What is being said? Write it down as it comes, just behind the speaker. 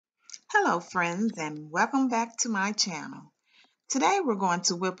Hello friends and welcome back to my channel. Today we're going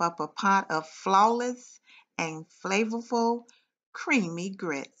to whip up a pot of flawless and flavorful creamy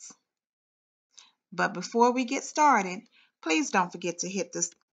grits. But before we get started, please don't forget to hit the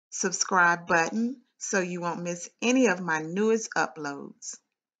subscribe button so you won't miss any of my newest uploads.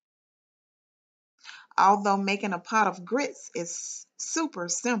 Although making a pot of grits is super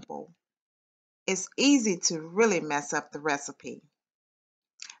simple, it's easy to really mess up the recipe.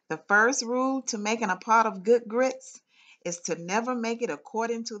 The first rule to making a pot of good grits is to never make it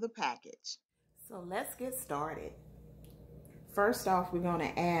according to the package. So let's get started. First off, we're going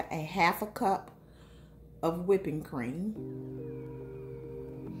to add a half a cup of whipping cream.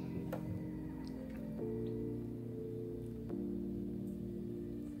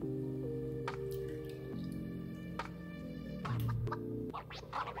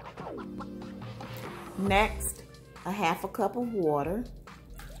 Next, a half a cup of water.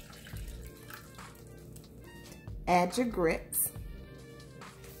 Add your grits.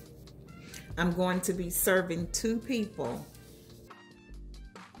 I'm going to be serving 2 people.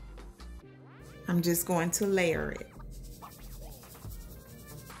 I'm just going to layer it.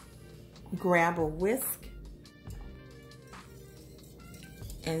 Grab a whisk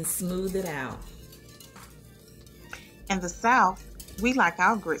and smooth it out. In the South, we like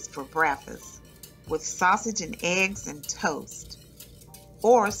our grits for breakfast with sausage and eggs and toast,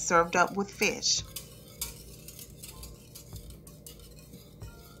 or served up with fish.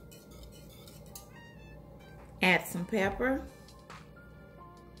 Add some pepper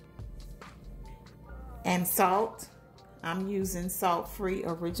and salt. I'm using salt-free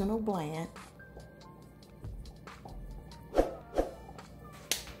original blend.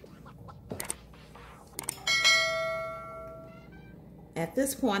 At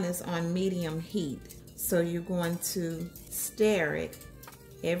this point it's on medium heat, so you're going to stir it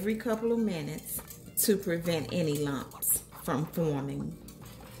every couple of minutes to prevent any lumps from forming.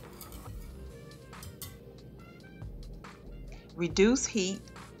 Reduce heat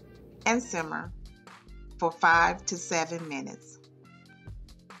and simmer for 5 to 7 minutes.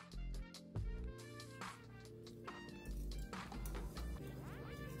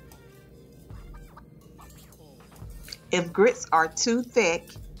 If grits are too thick,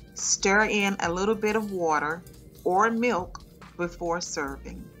 stir in a little bit of water or milk before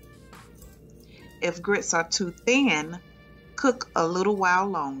serving. If grits are too thin, cook a little while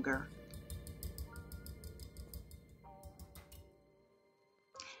longer.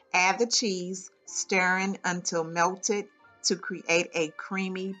 Add the cheese, stirring until melted to create a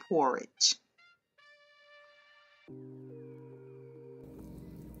creamy porridge.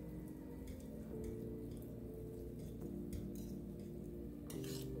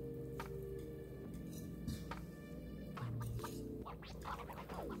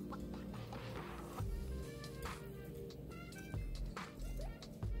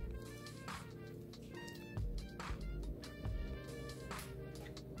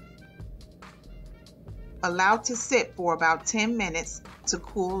 Allow to sit for about 10 minutes to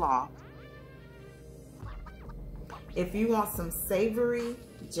cool off. If you want some savory,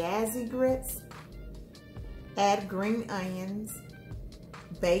 jazzy grits, add green onions,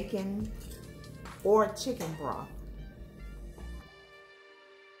 bacon, or chicken broth.